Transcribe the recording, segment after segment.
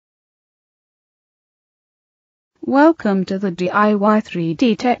Welcome to the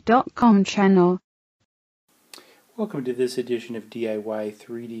DIY3DTech.com channel. Welcome to this edition of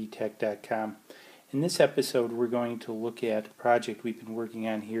DIY3DTech.com. In this episode we're going to look at a project we've been working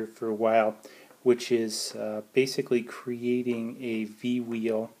on here for a while, which is basically creating a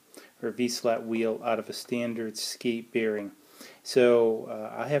V-wheel or V-slat wheel out of a standard skate bearing.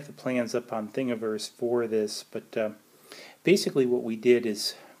 So I have the plans up on Thingiverse for this, but basically what we did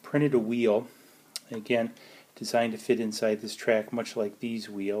is printed a wheel, again designed to fit inside this track much like these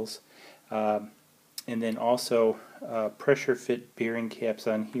wheels, and then also pressure fit bearing caps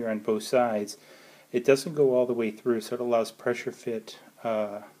on here on both sides. It doesn't go all the way through, so it allows pressure fit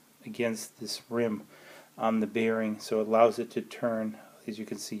against this rim on the bearing, so it allows it to turn, as you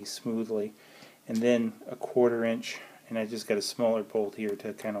can see, smoothly. And then a 1/4 inch, and I just got a smaller bolt here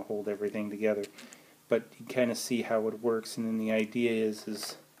to kind of hold everything together. But you kind of see how it works, and then the idea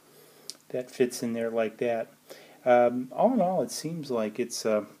is that fits in there like that. All in all, it seems like it's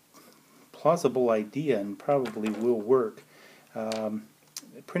a plausible idea and probably will work. I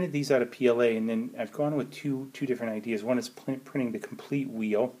printed these out of PLA, and then I've gone with two different ideas. One is printing the complete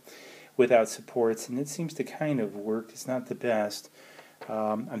wheel without supports, and it seems to kind of work. It's not the best.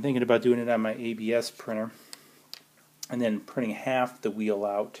 I'm thinking about doing it on my ABS printer and then printing half the wheel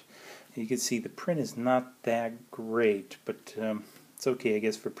out. You can see the print is not that great, but it's okay, I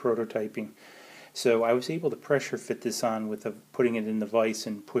guess, for prototyping. So I was able to pressure fit this on with putting it in the vise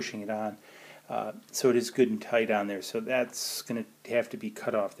and pushing it on. So it is good and tight on there. So that's going to have to be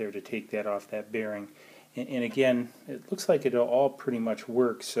cut off there to take that off that bearing. And again, it looks like it'll all pretty much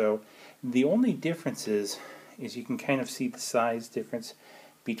work. So the only difference is you can kind of see the size difference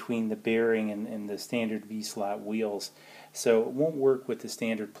between the bearing and the standard V-slot wheels. So it won't work with the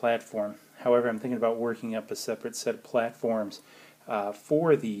standard platform. However, I'm thinking about working up a separate set of platforms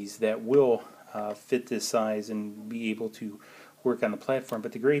for these that will fit this size and be able to work on the platform.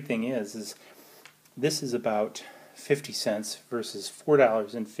 But the great thing is this is about 50 cents versus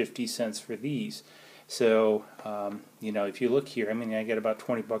 $4.50 for these. So you know, if you look here, I mean, I got about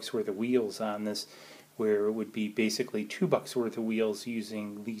 20 bucks worth of wheels on this, where it would be basically $2 worth of wheels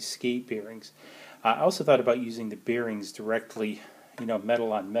using these skate bearings. I also thought about using the bearings directly, you know,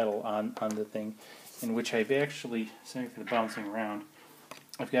 metal on the thing, in which I've actually, sorry for the bouncing around,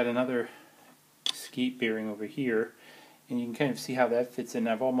 I've got another skate bearing over here, and you can kind of see how that fits in.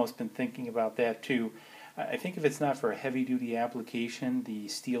 I've almost been thinking about that too. I think if it's not for a heavy-duty application, the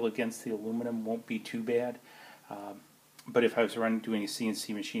steel against the aluminum won't be too bad. But if I was doing a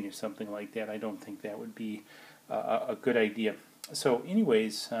CNC machine or something like that, I don't think that would be a good idea. So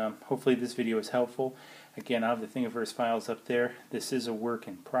anyways, hopefully this video is helpful. Again, I have the Thingiverse files up there. This is a work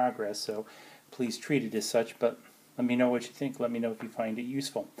in progress, so please treat it as such, but let me know what you think. Let me know if you find it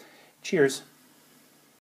useful. Cheers.